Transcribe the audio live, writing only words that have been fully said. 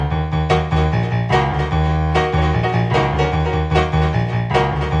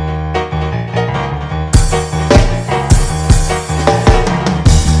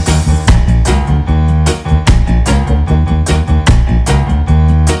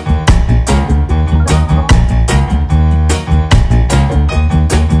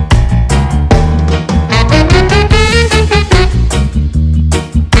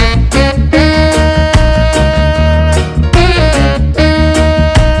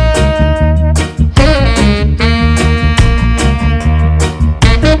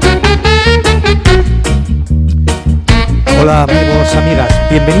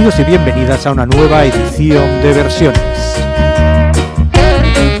y bienvenidas a una nueva edición de Versiones.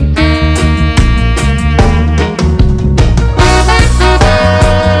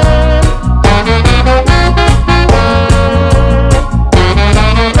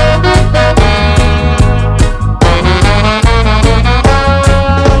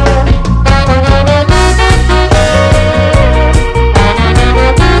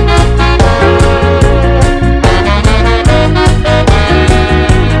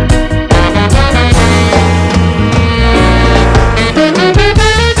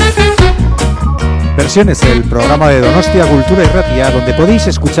 Versiones, el programa de Donostia Cultura y Ratia, donde podéis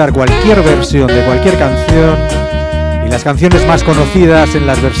escuchar cualquier versión de cualquier canción y las canciones más conocidas en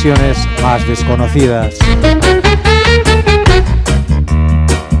las versiones más desconocidas.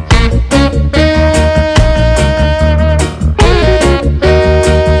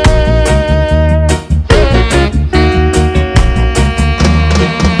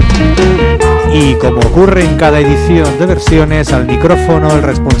 Y como ocurre en cada edición de Versiones, al micrófono el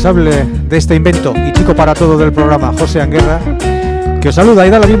responsable de este invento y chico para todo del programa, José Anguerra, que os saluda y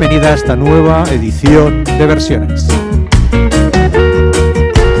da la bienvenida a esta nueva edición de Versiones.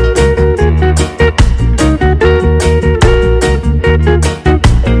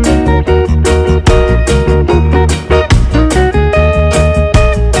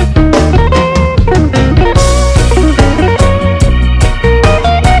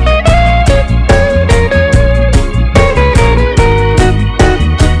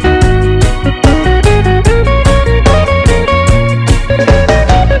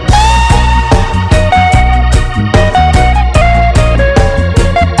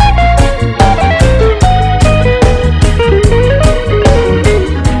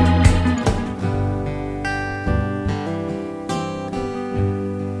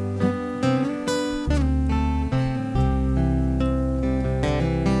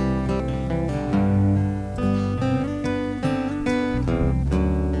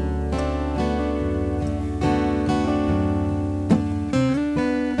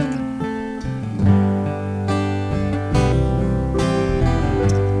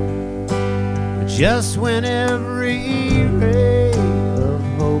 Just when every ray of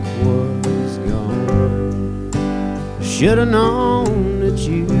hope was gone, should have known that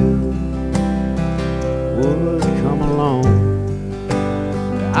you would come along.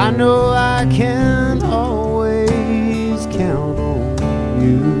 I know I can always count on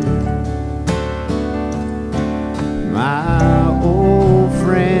you, my old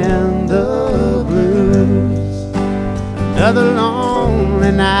friend, the blues. Another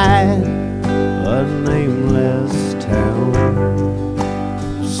lonely night, a nameless town.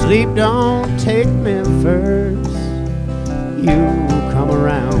 Sleep don't take me first, you come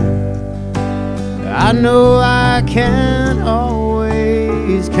around. I know I can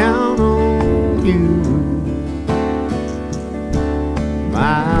always count on you,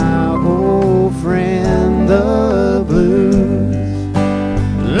 my old friend, the blues.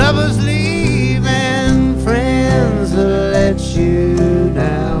 Lovers leaving, friends let you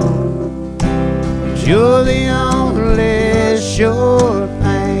down. You're the only sure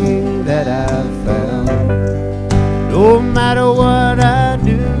thing that I've found. No matter what I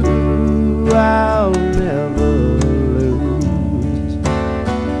do, I'll never lose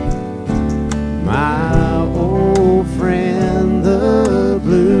my old friend, the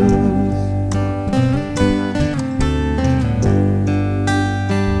blues.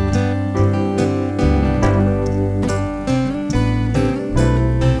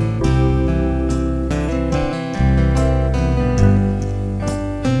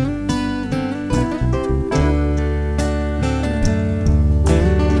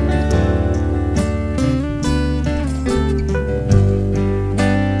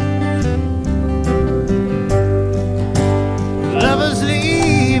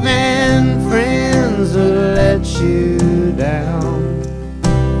 You down.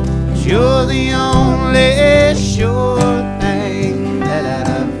 You're the only sure thing that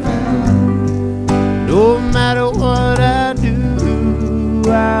I've found. No matter what I do,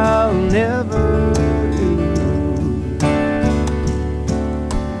 I'll never lose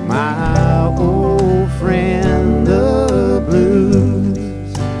my old friend, the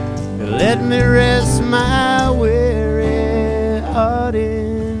blues. Let me rest my weary heart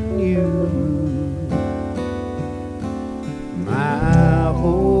in you, my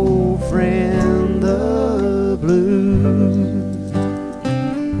old friend, the blues.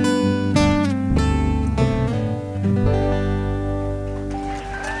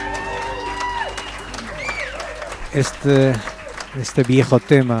 Este viejo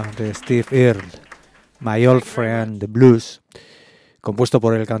tema de Steve Earle, My Old Friend, the Blues, compuesto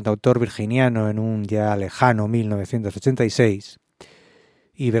por el cantautor virginiano en un ya lejano 1986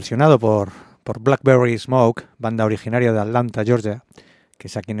 y versionado por Blackberry Smoke, banda originaria de Atlanta, Georgia, que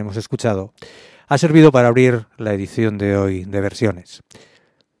es a quien hemos escuchado, ha servido para abrir la edición de hoy de versiones.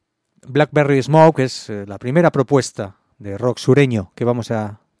 Blackberry Smoke es la primera propuesta de rock sureño que vamos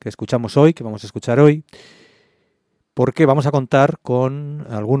a escuchar hoy, porque vamos a contar con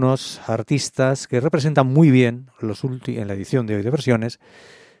algunos artistas que representan muy bien en la edición de hoy de versiones.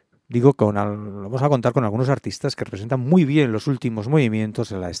 Vamos a contar con algunos artistas que representan muy bien los últimos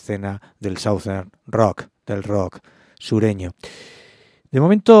movimientos en la escena del Southern Rock, del rock sureño. De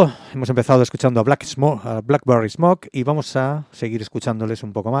momento hemos empezado escuchando a Blackberry Smoke y vamos a seguir escuchándoles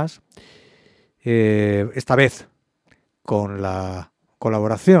un poco más. Esta vez con la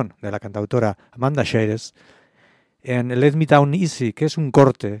colaboración de la cantautora Amanda Shades en Let Me Down Easy, que es un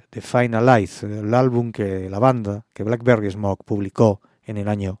corte de Finalize, el álbum que la banda, que Blackberry Smoke publicó en el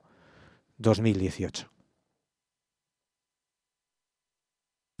año 2018.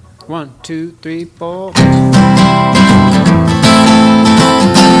 1, 2, 3, 4.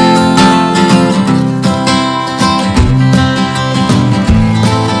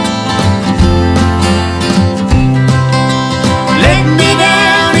 Let me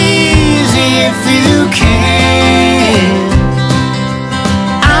down easy if you can.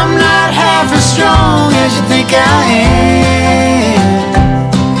 I'm not half as strong as you think I am.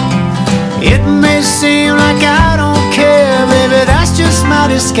 It may seem like I don't care, baby, that's just my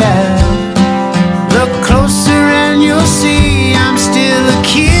disguise. Look closer and you'll see I'm still a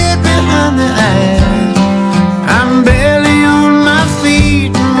kid behind the eyes. I'm barely on my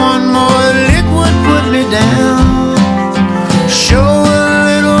feet and one more lick would put me down. Show a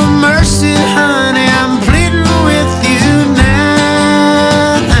little mercy, honey, I'm pleading with you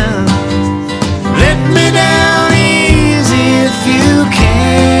now. Let me down easy if you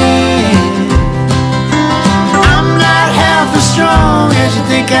can. I'm not half as strong as you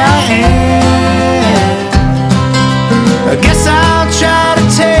think I am. I guess I'll try to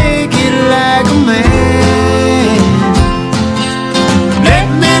take it like a man. Let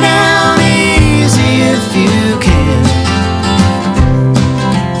me down easy if you can.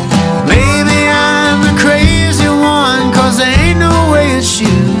 Maybe I'm the crazy one, 'cause there ain't no way it's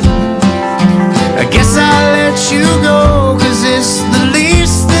you. I guess I'll let you go, 'cause it's the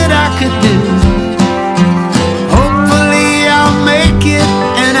least that I could do. Hopefully I'll make it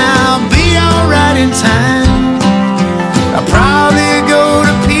and I'll be alright in time. I'll probably go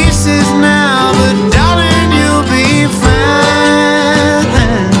to pieces now, but darling, you'll be fine.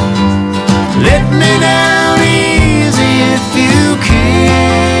 Let me down easy if you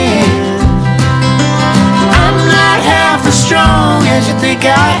can. I'm not half as strong as you think I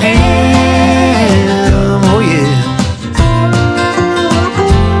am. Oh yeah.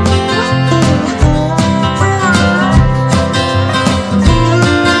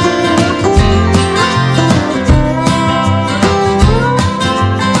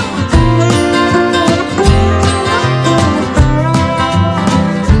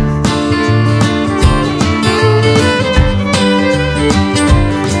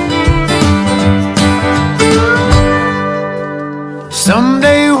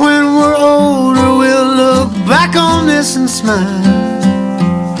 Someday when we're older, we'll look back on this and smile.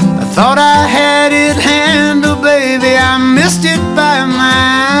 I thought I had it handled, baby, I missed it by a mile.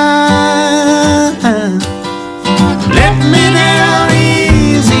 Let me down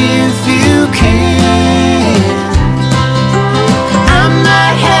easy if you can. I'm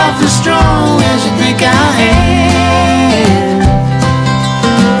not half as strong as you think I am.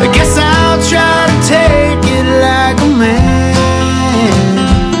 I guess I'll try to take it like a man.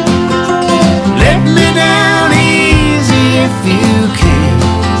 Let me down easy if you can.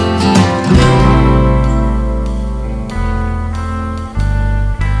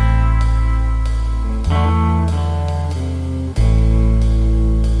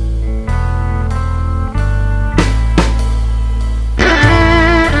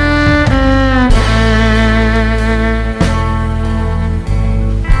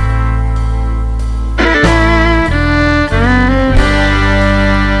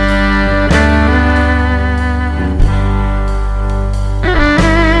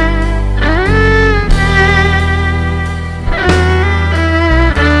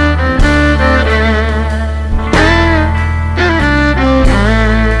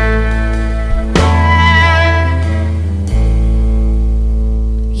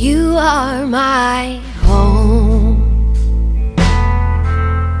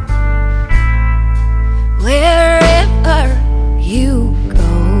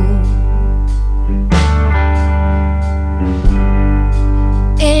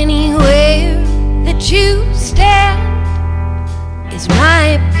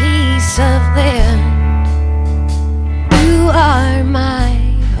 piece of land. You are my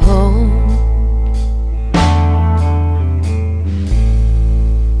home.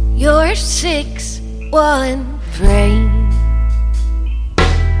 Your 6'1" frame.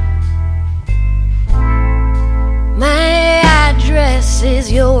 My address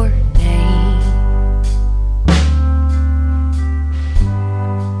is your name.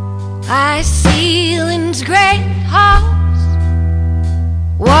 High ceilings, great halls.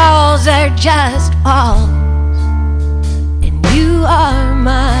 Walls are just walls. And you are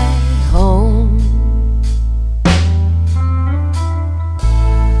my home.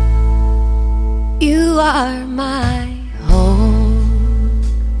 You are my home.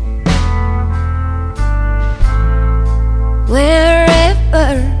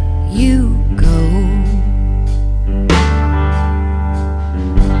 Wherever you go,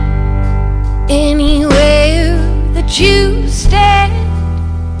 anywhere that you stand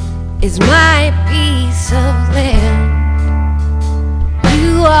is my piece of land.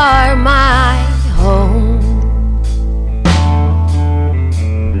 You are my home.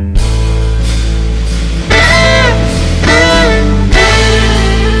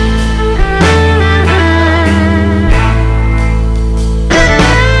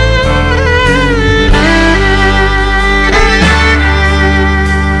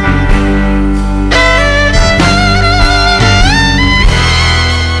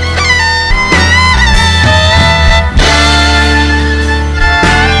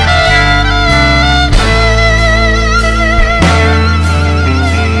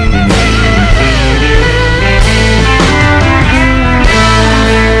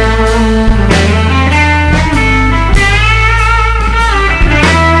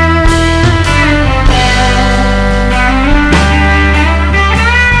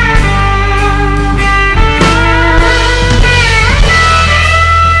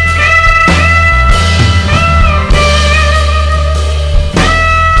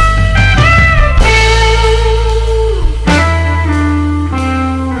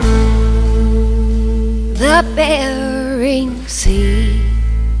 Bering Sea,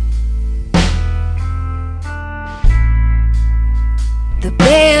 the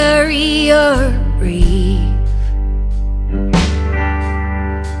barrier reef,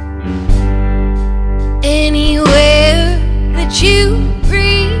 anywhere that you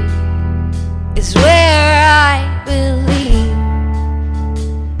breathe is where I believe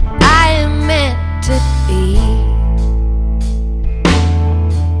I am meant to be.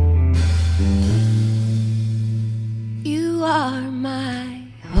 You are my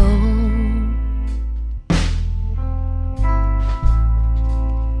home.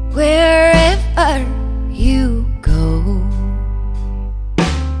 Wherever you go,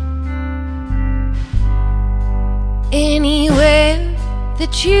 anywhere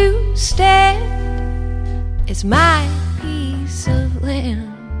that you stand is my piece of land.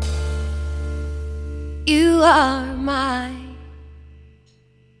 You are my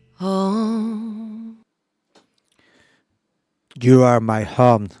home. You Are My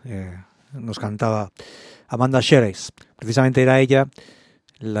Home, nos cantaba Amanda Sheres. Precisamente era ella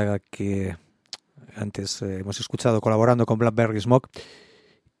la que antes hemos escuchado colaborando con Blackberry Smoke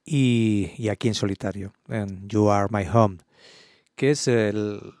y aquí en solitario, en You Are My Home, que es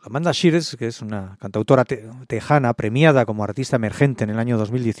Amanda Sheres, que es una cantautora tejana premiada como artista emergente en el año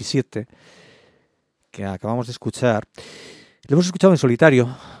 2017, que acabamos de escuchar. Le hemos escuchado en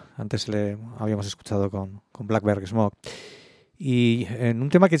solitario, antes le habíamos escuchado con Blackberry Smoke. Y en un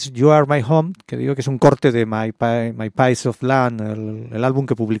tema que es You Are My Home, que digo que es un corte de My Piece of Land, el álbum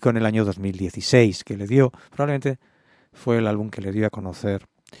que publicó en el año 2016, que le dio, probablemente fue el álbum que le dio a conocer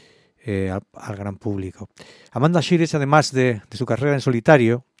al gran público. Amanda Sheres, además de su carrera en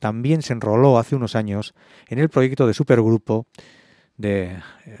solitario, también se enroló hace unos años en el proyecto de supergrupo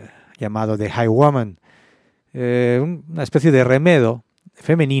llamado The Highwayman, una especie de remedo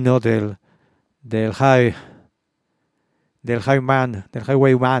femenino del Highwayman,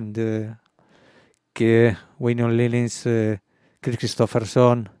 que Wayne Lillings, Chris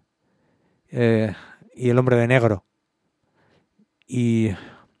Christopherson y el hombre de negro y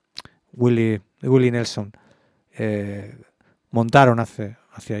Willie Nelson montaron hace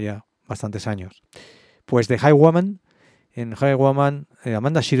ya bastantes años. Pues The Highwayman, en Highwayman,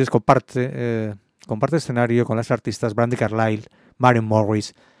 Amanda Sheres comparte escenario con las artistas Brandi Carlile, Maren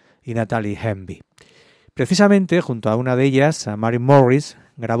Morris y Natalie Hemby. Precisamente, junto a una de ellas, a Maren Morris,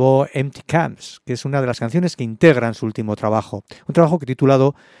 grabó Empty Camps, que es una de las canciones que integran su último trabajo, un trabajo que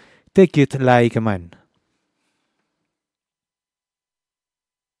titulado Take It Like a Man.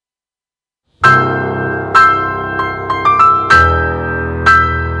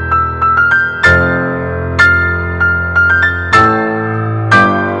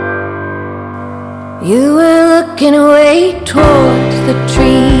 walking away towards the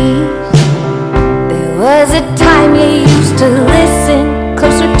trees. There was a time you used to listen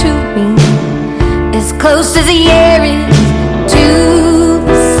closer to me, as close as the air is to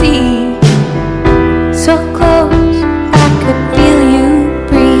the sea. So close I could feel you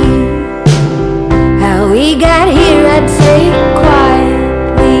breathe. How we got here, I'd say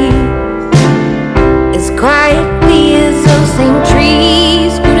quietly, as quietly as those same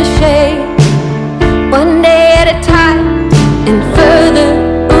trees grew to shade. One day at a time and further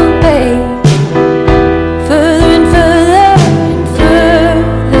away, further and further and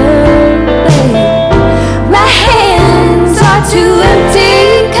further away. My hands are two empty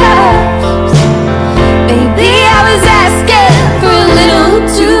cups. Maybe I was asking for a little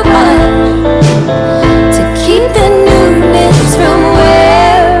too much, to keep the newness from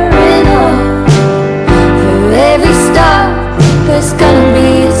wearing off. For every stop, there's gonna be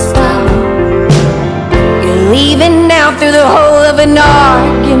a stop. Leaving now through the whole of an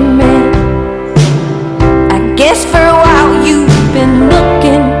argument. I guess for a while you've been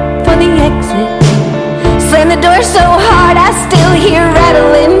looking for the exit. Slam the door so hard I still hear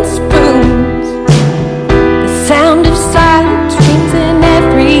rattling spoons. The sound of silence rings in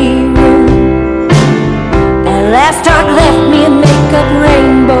every room. That last talk left me a makeup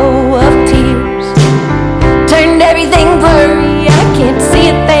rainbow of tears. Turned everything blurry, I can't see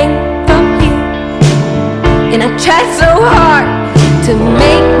a thing. And I tried so hard to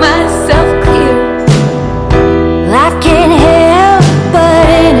make myself clear. Life can't help but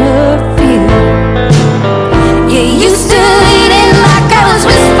interfere. You used to lead it like I was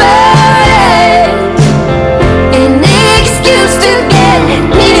whispering, an excuse to get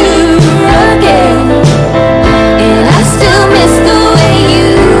near again. And I still miss the way you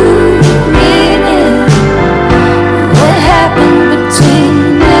lean in. What happened between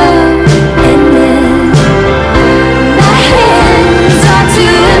now and then?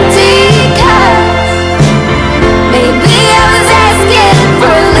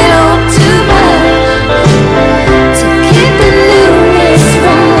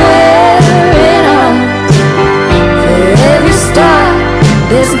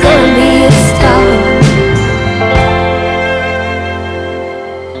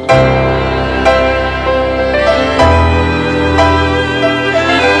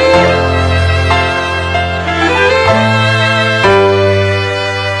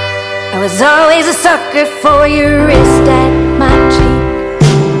 Always a sucker for your wrist at my cheek.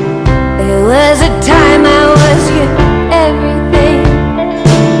 There was a time I was your everything,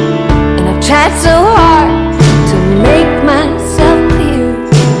 and I tried so hard to make myself clear.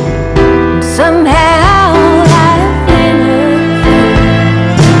 And somehow I've interfered.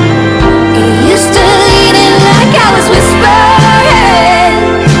 You used to lean in like I was whispering,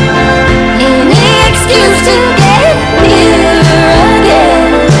 any excuse to get near again.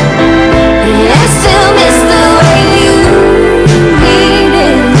 I still miss the way you lean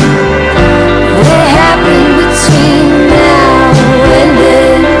in. What happened between now and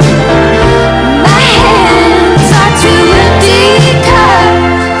then? My hands are two empty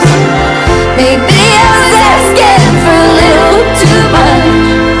cups. Maybe I was asking for a little too much,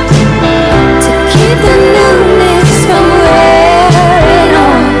 to keep the newness from wearing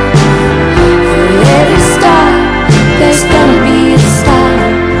on. For every stop, there's gonna be a stop.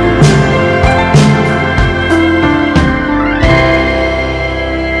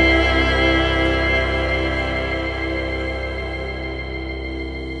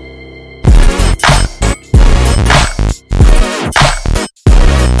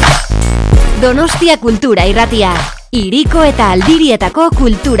 Donostia Kultura Irratia, hiriko eta aldirietako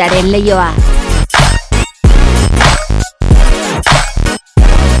kulturaren leioa.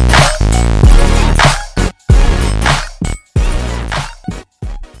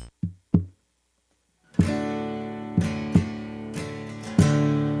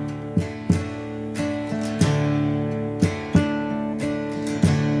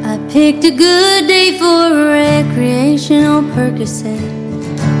 I picked a good day for a recreational Percocet.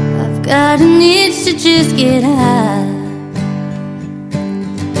 Got an itch to just get high.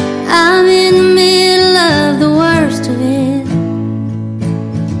 I'm in the middle of the worst of it.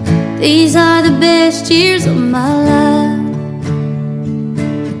 These are the best years of my life.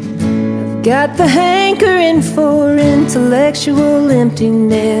 I've got the hankering for intellectual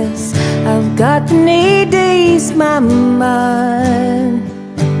emptiness. I've got the need to ease my mind.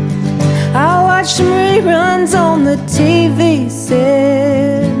 I watch some reruns on the TV set.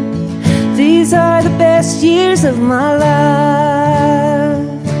 These are the best years of my life.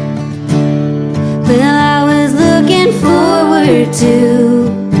 Well, I was looking forward to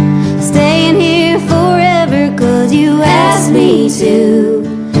staying here forever, 'cause to.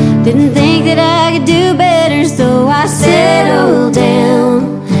 Didn't think that I could do better, so I settled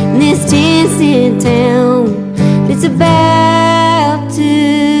down in this 10-cent town. It's about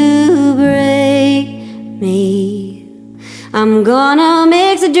to break me. I'm gonna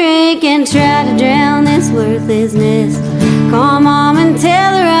mix a drink and try to drown this worthlessness. Call Mom and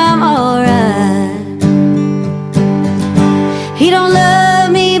tell her I'm alright. He don't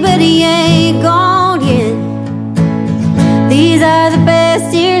love me, but he ain't gone yet. These are the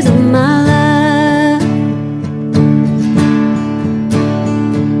best years of my life.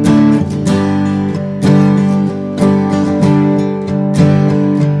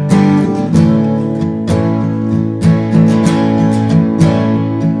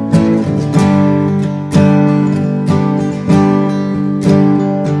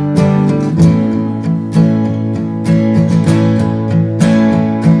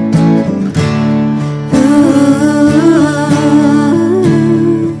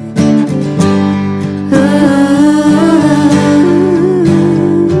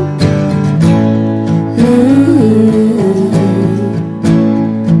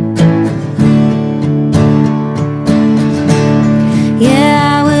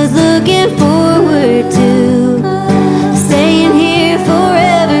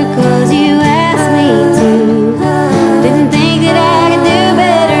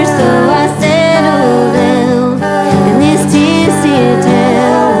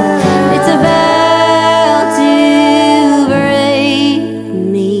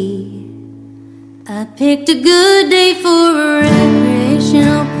 Picked a good day for a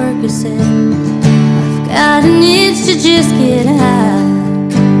recreational Percocet. I've got an itch to just get high.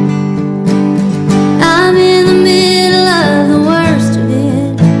 I'm in the middle of the worst of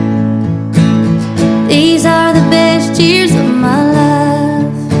it. These are the best years of my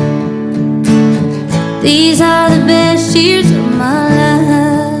life. These are the best years of my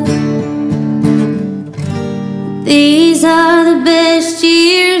life. These are the best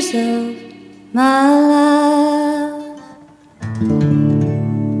years of my life.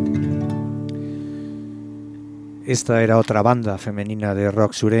 Esta era otra banda femenina de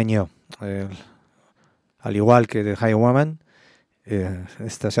rock sureño, al igual que The Highwaymen.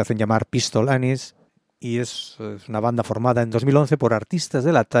 Estas se hacen llamar Pistol Annies y es una banda formada en 2011 por artistas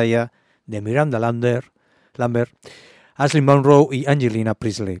de la talla de Miranda Lambert, Ashley Monroe y Angelina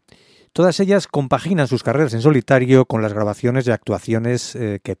Presley. Todas ellas compaginan sus carreras en solitario con las grabaciones y actuaciones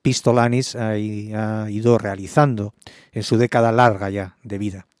que Pistol Annies ha ido realizando en su década larga ya de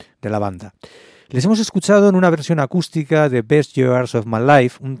vida de la banda. Les hemos escuchado en una versión acústica de Best Years of My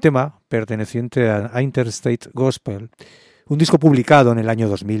Life, un tema perteneciente a Interstate Gospel, un disco publicado en el año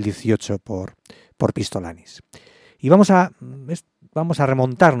 2018 por Pistol Annies. Y vamos a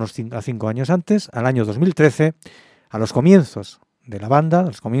remontarnos a 5 años antes, al año 2013, a los comienzos de la banda, a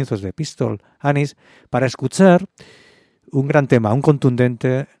los comienzos de Pistol Annies, para escuchar un gran tema, un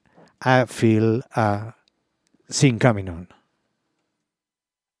contundente I Feel a Sin Coming On.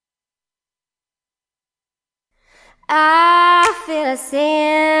 I feel a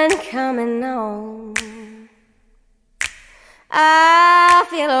sin coming on. I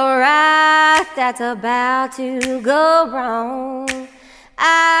feel a wrath that's about to go wrong.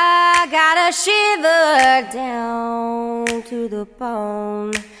 I got a shiver down to the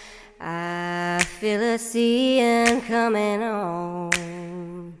bone. I feel a sin coming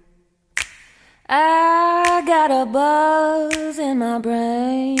on. I got a buzz in my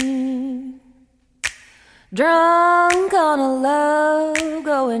brain, drunk on a love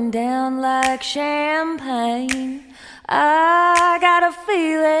going down like champagne. I got a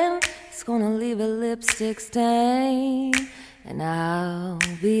feeling it's gonna leave a lipstick stain, and I'll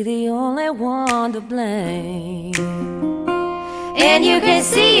be the only one to blame. And you can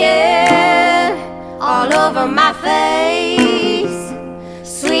see it all over my face,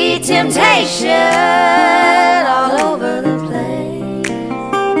 sweet temptation all over the place.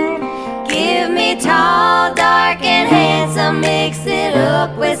 Give me tall, dark, and handsome, mix it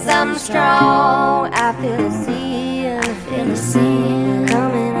up with something strong. I feel a sin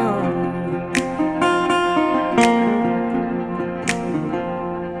coming on.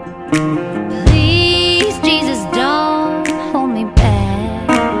 Please, Jesus, don't hold me back.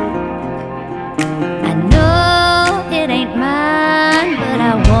 I know it ain't mine, but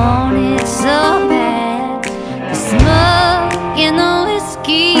I want it so bad. The smoke and the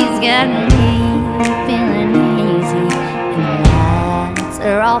whiskey's got me feeling easy, and the lights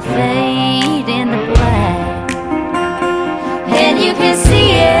are all fading to black. And you can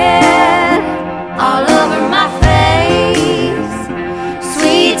see it all over my face,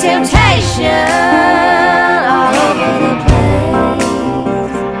 sweet temptation all over the place.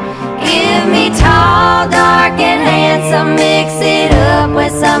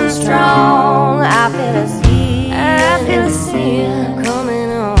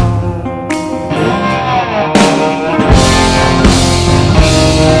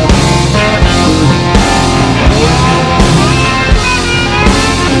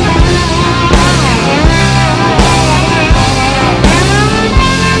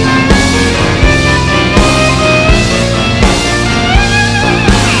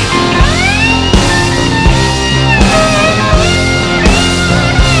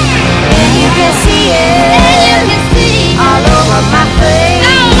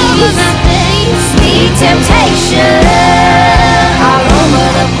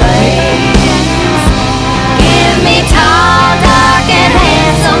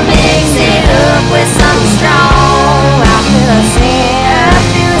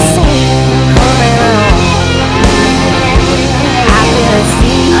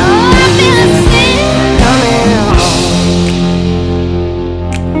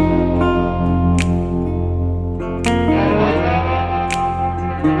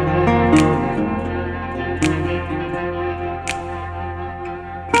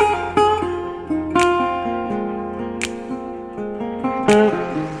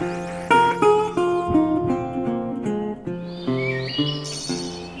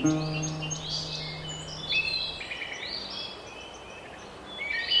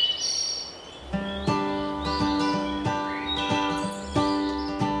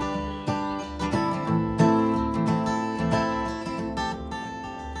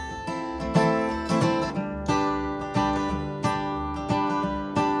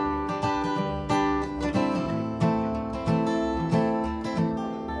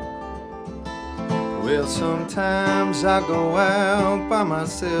 Well, sometimes I go out by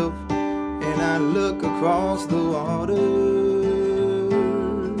myself and I look across the water,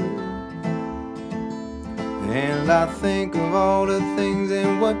 and I think of all the things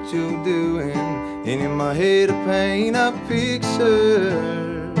and what you're doing, and in my head I paint a picture.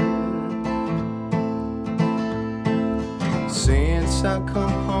 Since I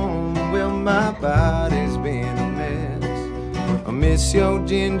come home, well, my body's been a mess. I miss your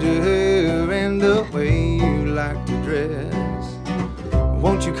ginger hair and the way you like to dress.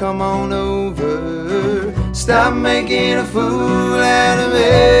 Won't you come on over, stop making a fool out of me.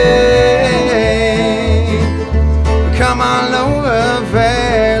 Come on over,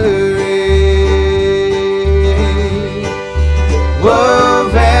 Valerie. Whoa,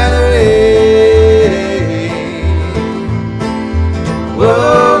 Valerie.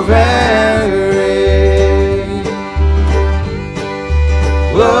 Whoa, Valerie.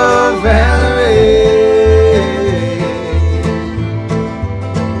 Whoa, Valerie.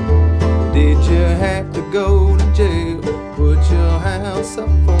 Did you have to go to jail? Put your house up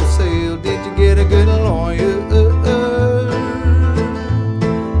for sale? Did you get a good lawyer?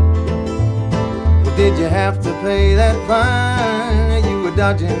 Did you have to pay that fine you were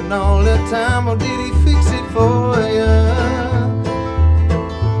dodging all the time, or did he fix it for you?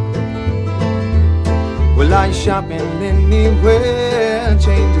 Well, are you shopping anywhere?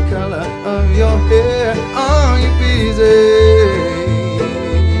 Change the color of your hair. Are you busy?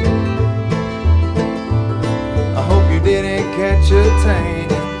 I hope you didn't catch a tan.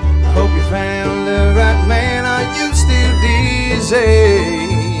 I hope you found the right man. Are you still dizzy?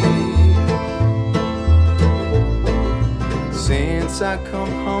 Since I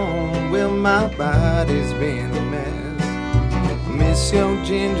come home, well, my body's been a mess. Miss your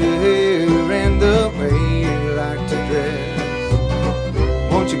ginger hair and the way you like to dress.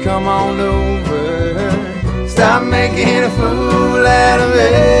 Won't you come on over, stop making a fool out of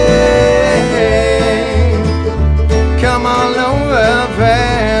me. Come on over,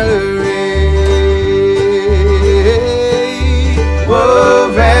 Valerie. Whoa,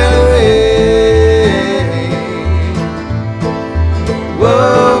 Valerie.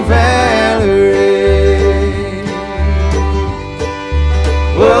 Whoa, Valerie.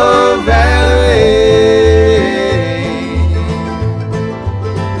 Whoa, Valerie.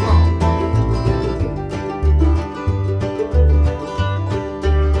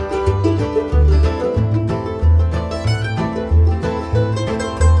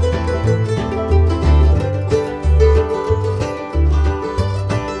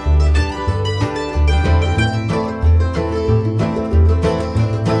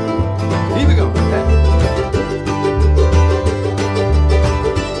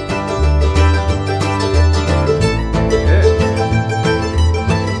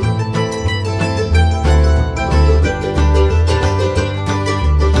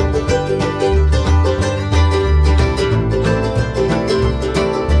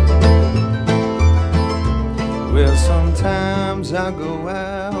 I go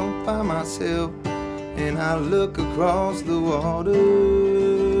out by myself and I look across the water,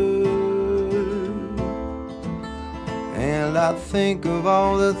 and I think of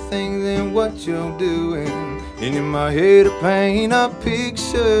all the things and what you're doing, and in my head I paint a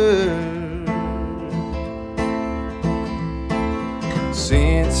picture.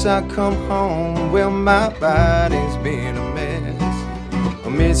 Since I come home, well, my body's been a mess. I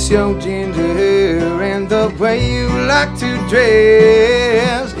miss your ginger hair and the way you like to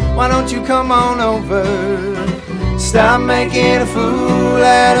dress. Why don't you come on over, stop making a fool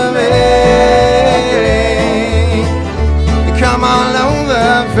out of me. Come on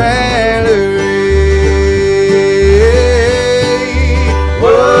over, Valerie.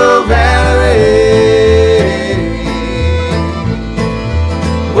 Whoa, Valerie.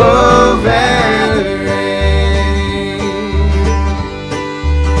 Whoa, Valerie.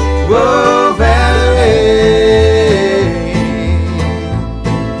 Whoa, Valerie.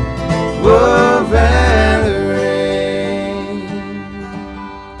 Whoa, Valerie.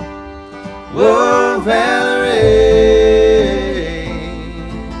 Whoa, Valerie.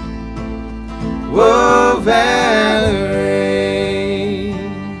 Whoa, Valerie.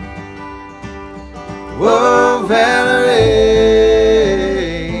 Whoa, Valerie.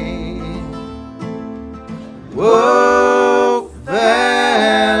 Whoa, Valerie.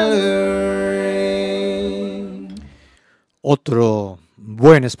 Otro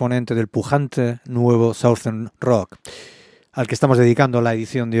buen exponente del pujante nuevo Southern Rock, al que estamos dedicando la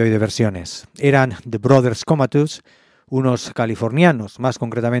edición de hoy de versiones. Eran The Brothers Comatose, unos californianos, más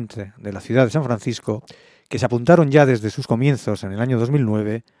concretamente de la ciudad de San Francisco, que se apuntaron ya desde sus comienzos en el año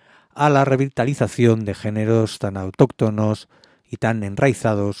 2009 a la revitalización de géneros tan autóctonos y tan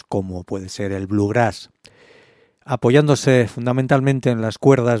enraizados como puede ser el bluegrass. Apoyándose fundamentalmente en las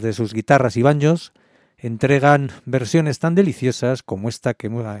cuerdas de sus guitarras y banjos, entregan versiones tan deliciosas como esta que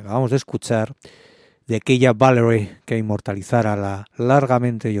acabamos de escuchar de aquella Valerie que inmortalizara la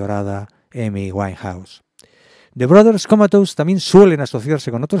largamente llorada Amy Winehouse. The Brothers Comatose también suelen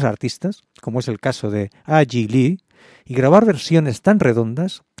asociarse con otros artistas, como es el caso de A.G. Lee, y grabar versiones tan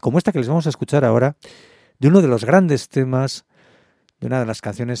redondas como esta que les vamos a escuchar ahora, de uno de los grandes temas, de una de las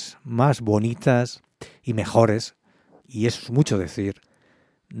canciones más bonitas y mejores, y eso es mucho decir,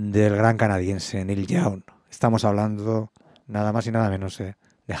 del gran canadiense Neil Young. Estamos hablando nada más y nada menos de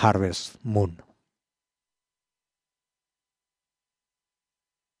Harvest Moon.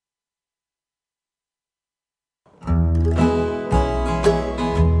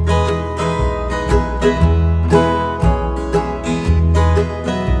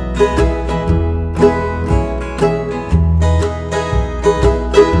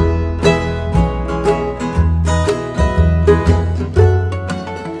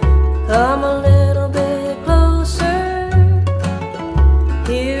 Come a little bit closer,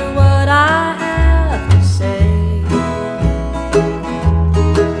 hear what I have to say.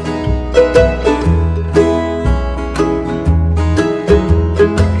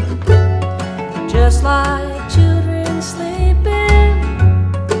 Just like children sleeping,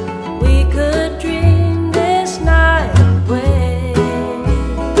 we could dream this night away.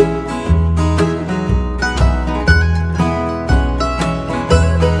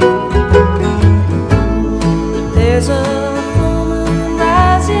 There's a full moon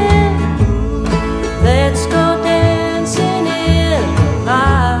rising, let's go dancing in the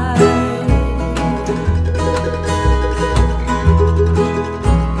light.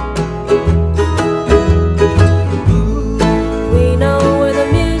 We know where the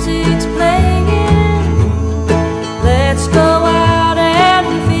music's playing, let's go out and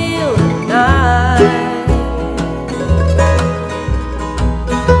feel the night.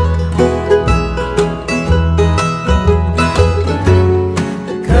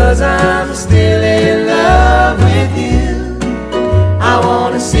 'Cause I'm still in love with you, I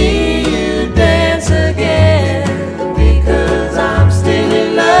wanna see you dance again. Because I'm still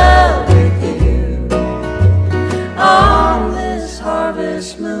in love with you on this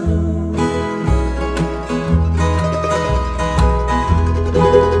harvest moon.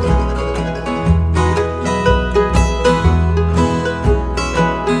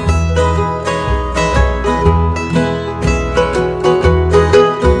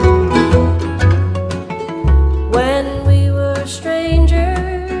 When we were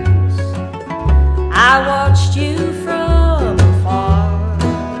strangers, I watched you from afar.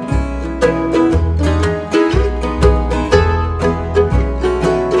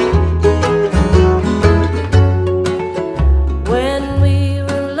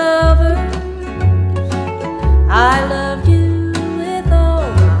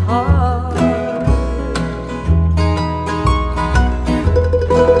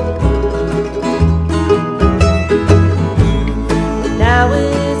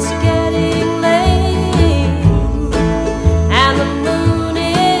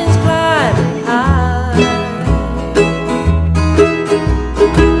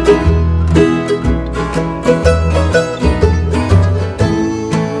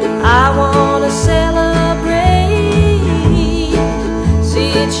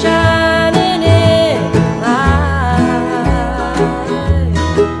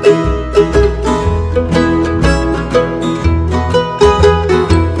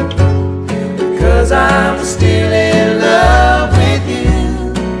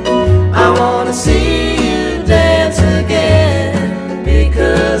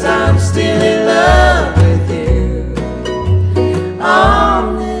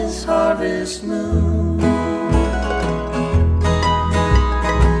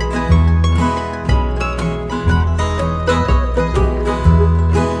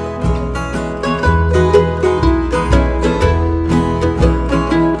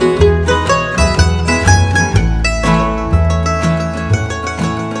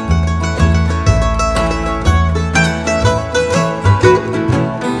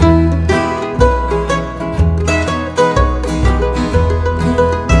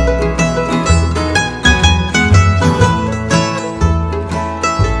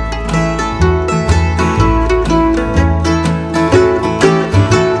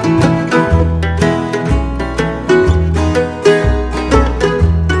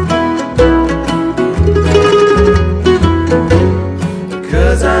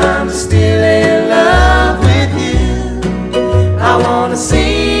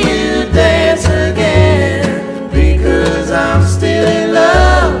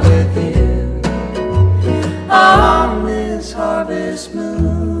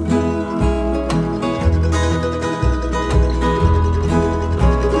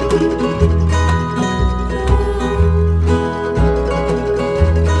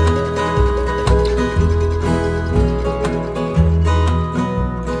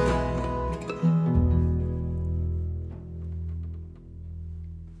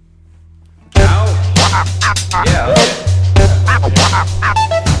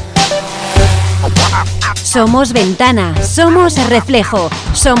 Somos ventana, somos reflejo,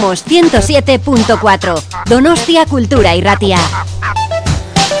 somos 107.4, Donostia Kultura Irratia.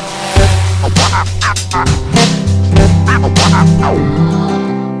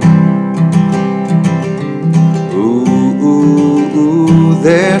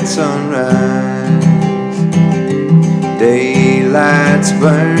 That sunrise, daylight's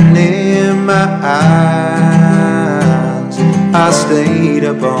burning my eyes. I stayed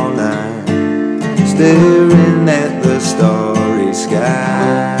up all night, staring at the starry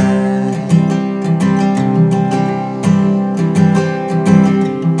sky.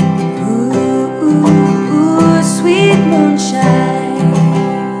 Ooh, sweet moonshine,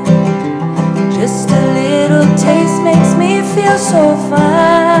 just a little taste makes me feel so fine.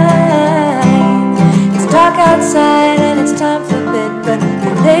 It's dark outside and it's time for bed, but we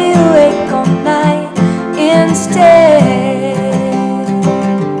lay awake all night instead.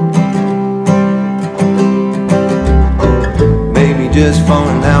 Maybe just for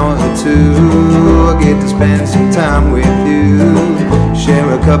an hour or two, I get to spend some time with you,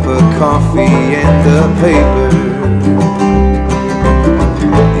 share a cup of coffee and the paper.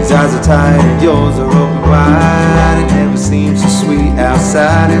 These eyes are tired, yours are open wide. It never seems so sweet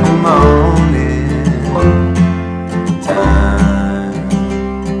outside in the morning time.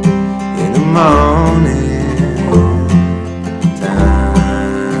 In the morning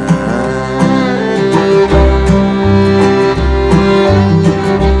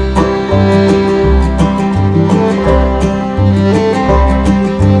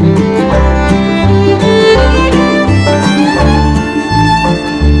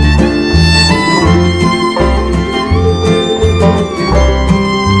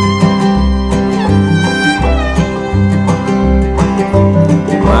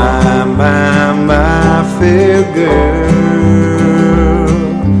fair girl,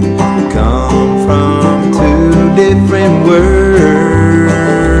 come from two different worlds.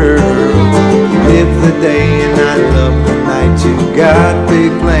 Live the day and I love the night. You got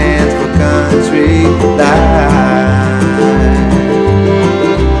big plans for country life.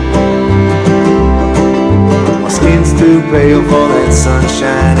 My skin's too pale for that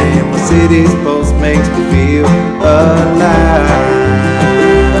sunshine, and my city's pulse makes me feel alive.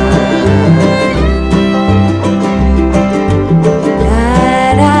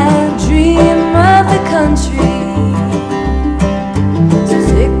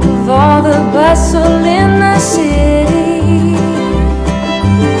 Bustle in the city.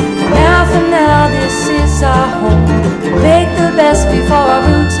 Now for now, this is our home. Make the best before our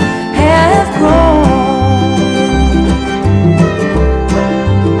roots have grown.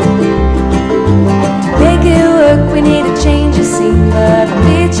 To make it work, we need a change of scene, but I'll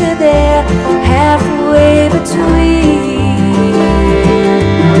meet you there halfway between.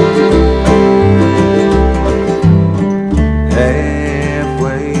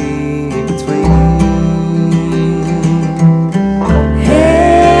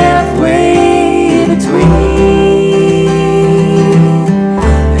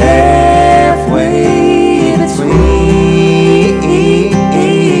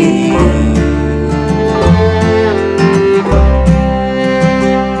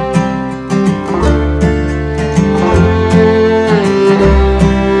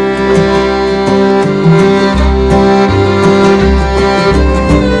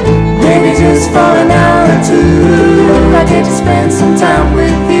 I get to spend some time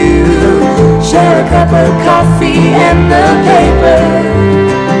with you, share a cup of coffee and the paper.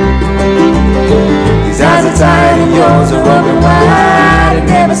 These eyes are tired and yours are open wide. It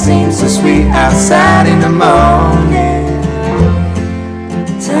never seems so sweet outside in the morning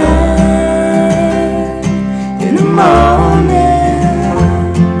time. In the morning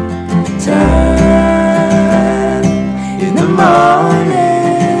time. In the morning.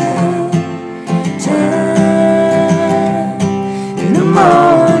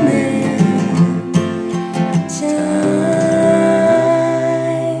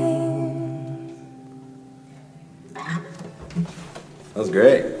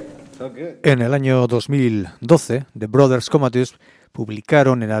 En el año 2012, The Brothers Comatose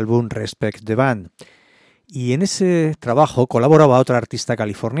publicaron el álbum Respect the Band, y en ese trabajo colaboraba otra artista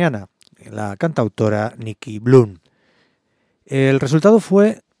californiana, la cantautora Nikki Bloom. El resultado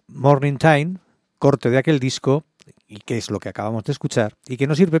fue Morning Time, corte de aquel disco, y que es lo que acabamos de escuchar, y que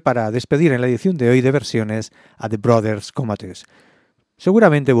nos sirve para despedir en la edición de hoy de versiones a The Brothers Comatose.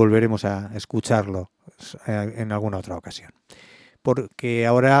 Seguramente volveremos a escucharlo en alguna otra ocasión, porque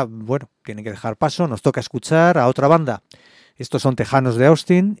ahora, bueno, tiene que dejar paso, nos toca escuchar a otra banda. Estos son tejanos de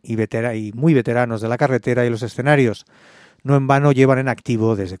Austin y muy veteranos de la carretera y los escenarios. No en vano llevan en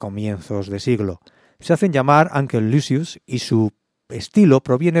activo desde comienzos de siglo. Se hacen llamar Uncle Lucius y su estilo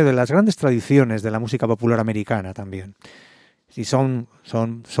proviene de las grandes tradiciones de la música popular americana también. Y son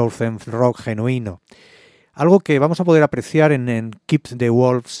Southern rock genuino. Algo que vamos a poder apreciar en Keep the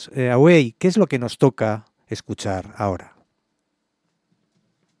Wolves Away, que es lo que nos toca escuchar ahora.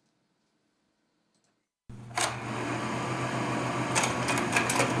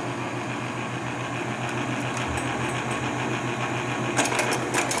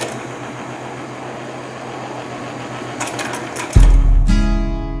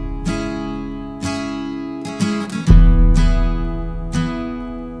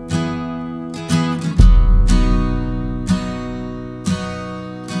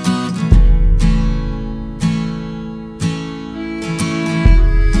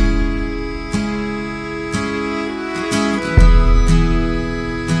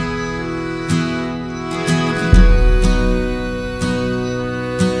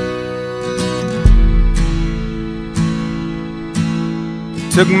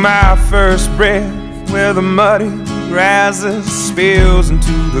 Took my first breath where the muddy rises spills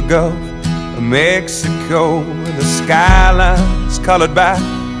into the Gulf of Mexico, where the skyline's colored by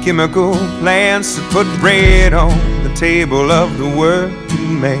chemical plants that put bread on the table of the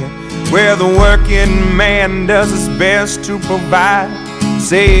working man, where the working man does his best to provide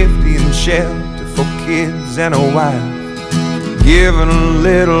safety and shelter for kids and a wife, giving a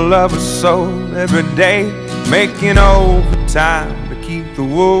little of his soul every day, making overtime to keep the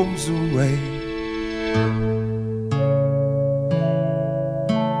wolves away.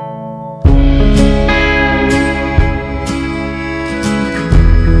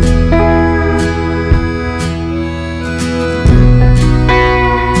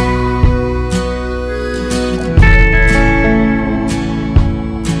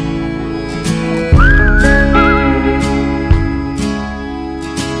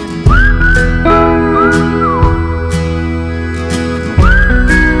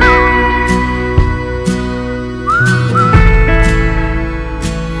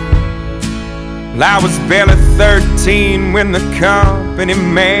 I was barely 13 when the company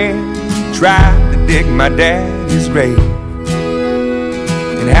man tried to dig my daddy's grave.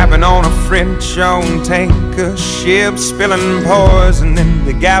 It happened on a French-owned tanker ship, spilling poison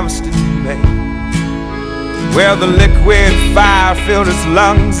into Galveston Bay. Well, the liquid fire filled his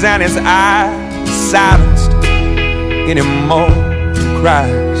lungs and his eyes silenced any more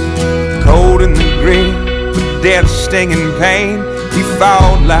cries. Cold in the grip, with death stinging pain, he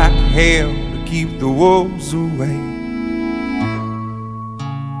fought like hell keep the wolves away.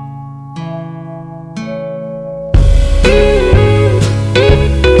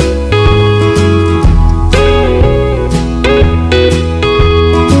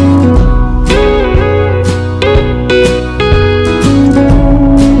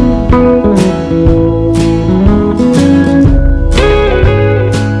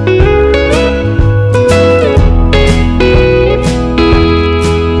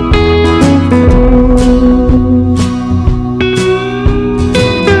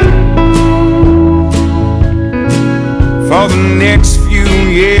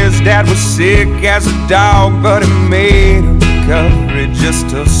 Dad was sick as a dog, but he made a recovery just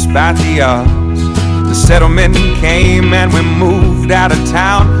to spite the odds. The settlement came and we moved out of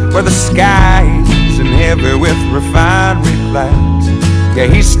town, where the sky isn't heavy with refinery clouds. Yeah,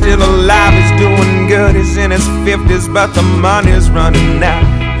 he's still alive, he's doing good, he's in his 50s, but the money's running out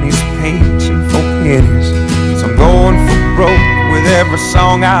and he's pinching for pennies. So I'm going for broke with every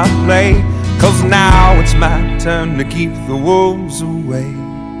song I play, 'cause now it's my turn to keep the wolves away.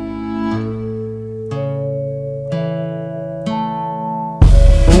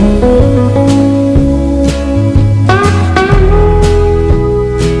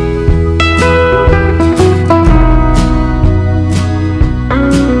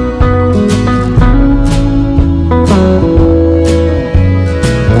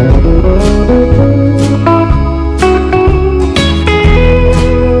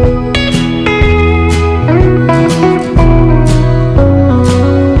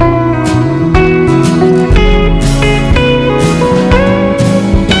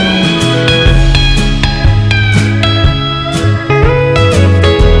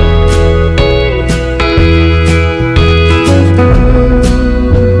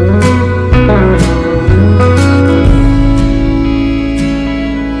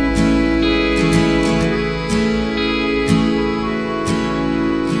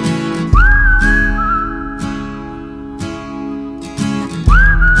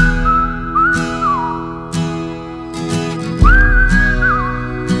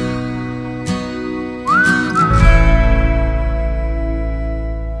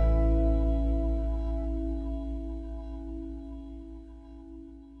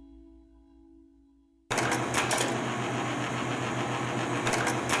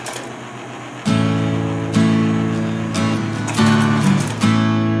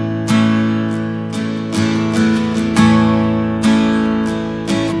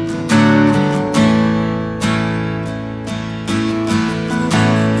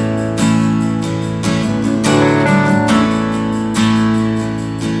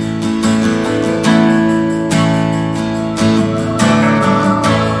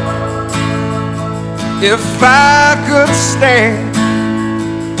 If I could stand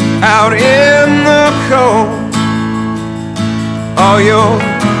out in the cold, all your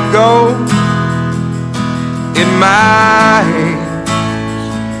gold in my hands,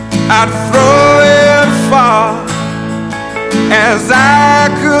 I'd throw it far as I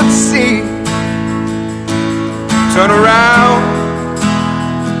could see. Turn around,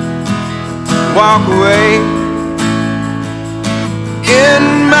 walk away.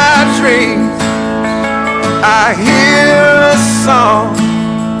 In my dreams I hear a song,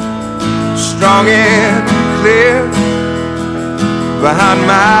 strong and clear behind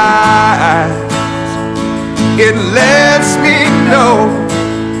my eyes. It lets me know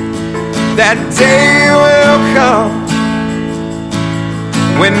that day will come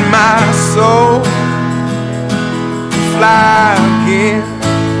when my soul fly again.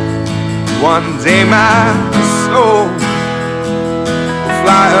 One day my soul will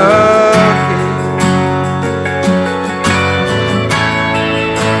fly again.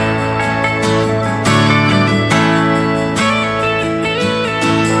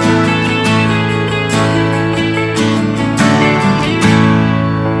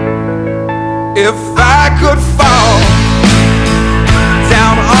 If I could fall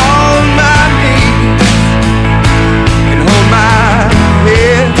down on my knees and hold my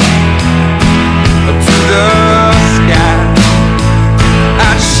head up to the sky,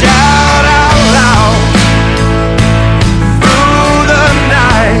 I'd shout out loud through the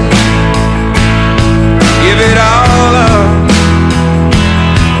night, give it all up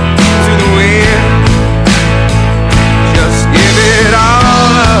to the wind, just give it all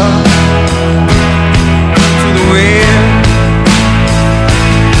up.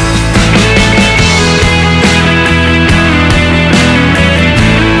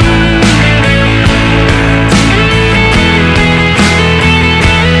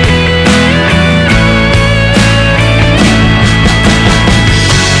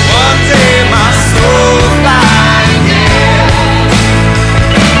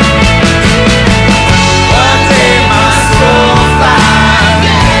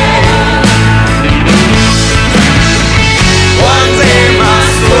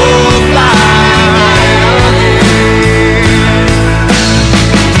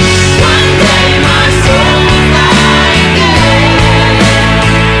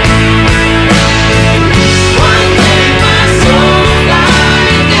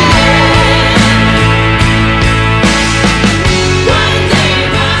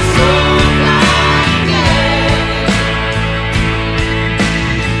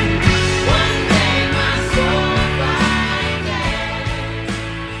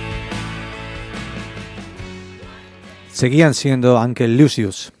 Seguían siendo Uncle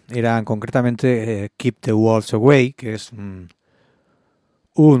Lucius, eran concretamente Keep the Wolves Away, que es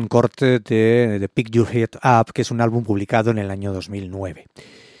un corte de Pick Your Head Up, que es un álbum publicado en el año 2009.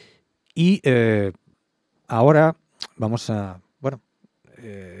 Y ahora vamos a...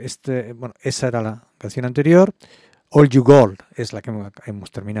 esa era la canción anterior, All You Gold es la que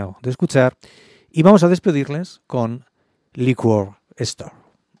hemos terminado de escuchar, y vamos a despedirles con Liquor Store.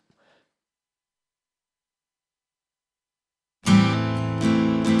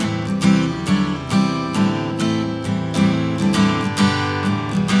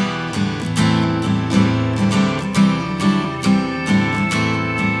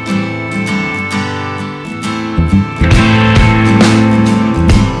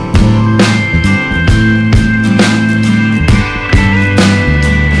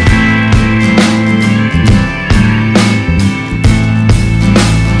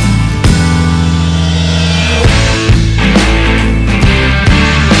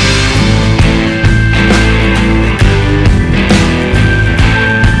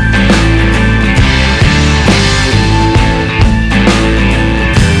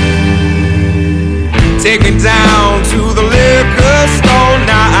 Take me down to the liquor store.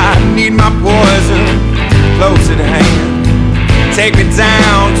 Now I need my poison close at hand. Take me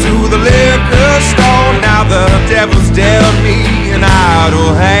down to the liquor store. Now the devil's dealt me an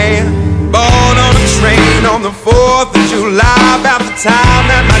idle hand. Born on a train on the 4th of July, about the time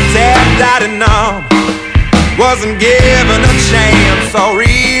that my dad died and wasn't given a chance or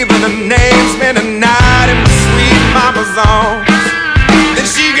even a name. Spent a night in my sweet mama's arms. Then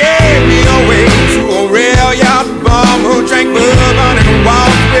she gave me away to a rail yard bum who drank bourbon and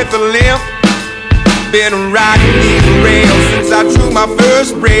walked with a limp. Been riding these rails since I drew my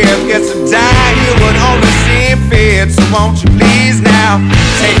first breath. Guess to die here would only seem fit. So won't you please now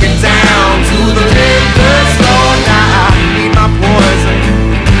take me down to the liquor store. Now I need my poison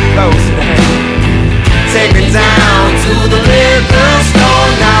close at hand. Take me down to the liquor store.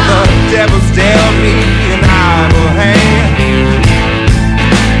 Now the devil's dealt me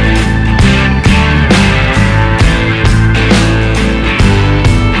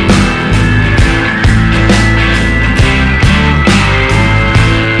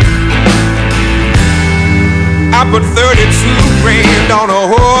rode on a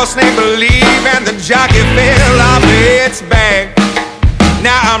horse named Believe, and the jockey fell off its back.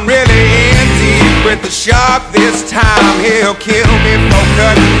 Now I'm really in deep with the shark this time. He'll kill me for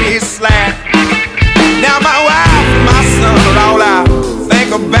cutting me slack. Now my wife and my son are all I think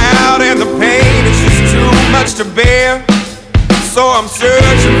about, and the pain is just too much to bear. So I'm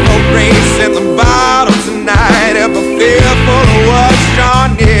searching for grace at the bottom tonight, ever fearful of what's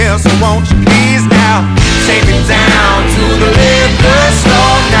drawn near. So won't you please now take me down to the liquor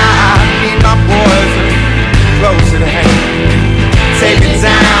store now. I need my poison close at hand. Take me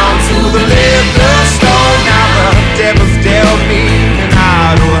down to the liquor store now. The devil's dealt me an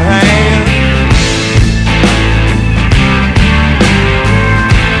idle hand.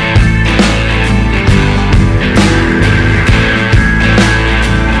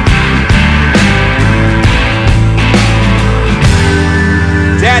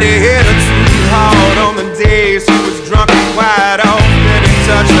 Daddy hit her too hard on the days he was drunk and quite often he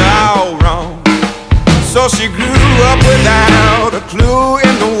touched her all wrong. So she grew up without a clue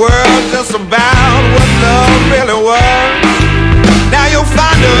in the world just about what love really was. Now you'll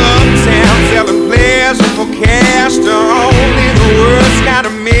find her uptown selling pleasure for cash to only the worst kind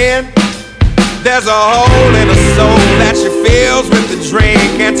of men. There's a hole in her soul that she fills with the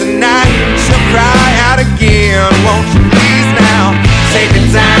drink, and tonight she'll cry out again. Won't you please now take me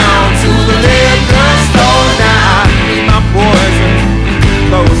down to the liquor store now. I need my poison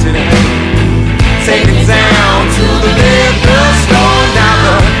close at hand. Take me down to the liquor store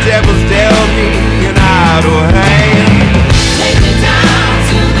now. The devil's dealt me an idle hand. Take me down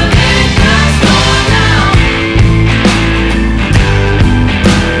to the liquor store now.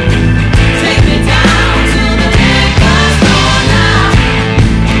 Take me down to the liquor store now.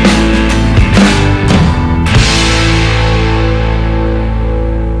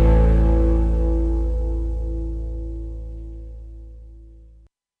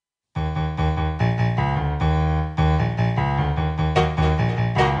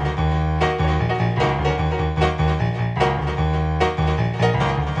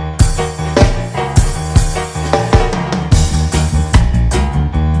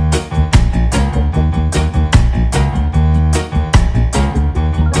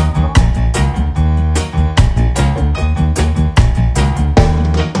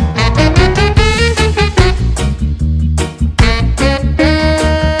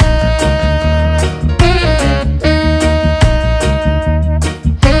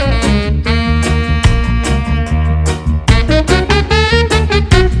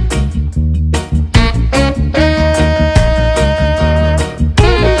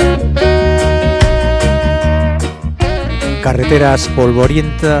 Carreteras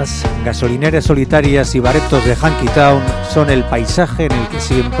polvorientas, gasolineras solitarias y baretos de Hanky Town son el paisaje en el que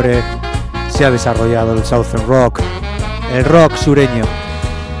siempre se ha desarrollado el Southern Rock, el rock sureño.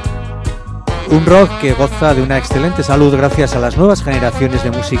 Un rock que goza de una excelente salud gracias a las nuevas generaciones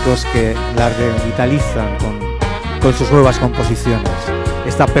de músicos que la revitalizan con sus nuevas composiciones.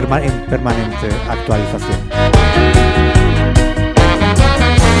 Está en permanente actualización.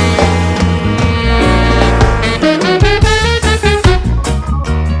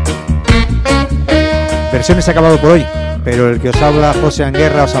 Versiones ha acabado por hoy, pero el que os habla, José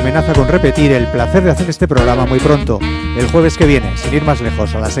Anguerra, os amenaza con repetir el placer de hacer este programa muy pronto, el jueves que viene, sin ir más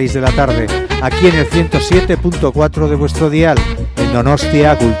lejos, a las 6 de la tarde, aquí en el 107.4 de vuestro dial, en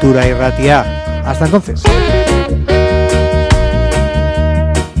Donostia, Kultura y Ratia. Hasta entonces.